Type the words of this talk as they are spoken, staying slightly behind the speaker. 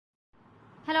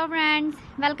Hello friends,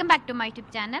 welcome back to my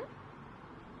YouTube channel.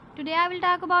 Today I will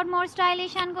talk about more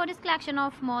stylish and gorgeous collection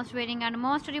of most wearing and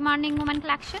most demanding women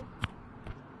collection.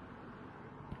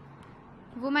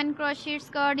 Women crochet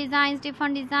skirt designs,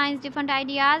 different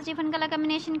ideas, different color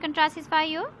combination contrasts for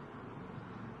you.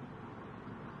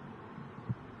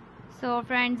 So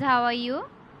friends, how are you?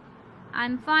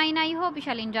 I'm fine. I hope you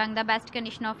shall enjoy the best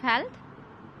condition of health.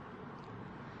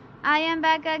 I am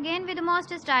back again with the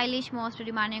most stylish, most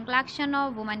demanding collection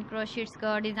of women crochet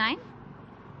skirt design.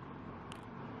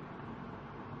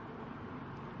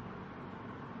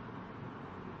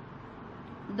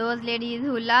 Those ladies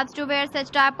who loves to wear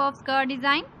such type of skirt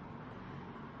design.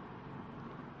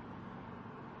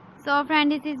 So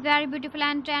friend, this is very beautiful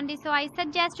and trendy, so I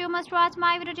suggest you must watch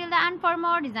my video till the end for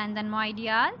more designs and more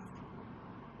ideas.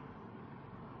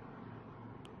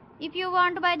 If you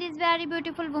want to buy these very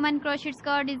beautiful women crochet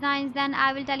skirt designs, then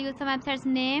I will tell you some websites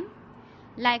name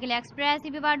like AliExpress,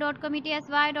 eBay.com,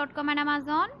 ETSY.com and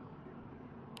Amazon.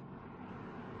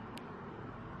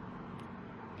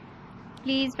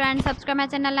 Please friends, subscribe my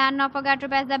channel and not forget to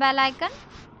press the bell icon.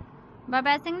 By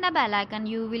pressing the bell icon,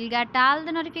 you will get all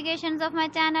the notifications of my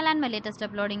channel and my latest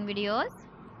uploading videos.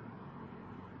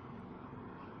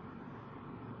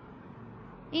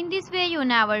 In this way, you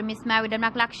never miss my video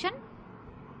collection.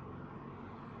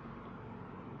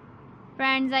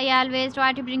 Friends, I always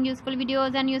try to bring useful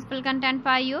videos and useful content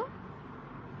for you.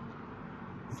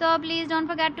 So please don't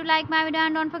forget to like my video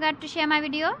and don't forget to share my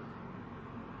video.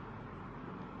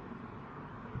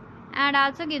 And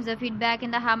also give the feedback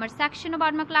in the comment section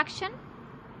about my collection.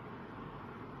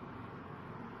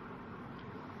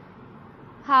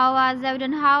 How was the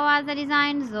video? How was the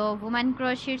designs of women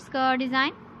crochet skirt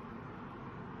design?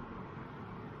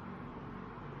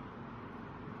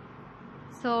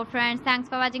 So friends, thanks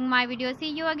for watching my video. See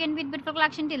you again with beautiful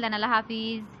collection. Till then, Allah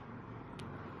Hafiz.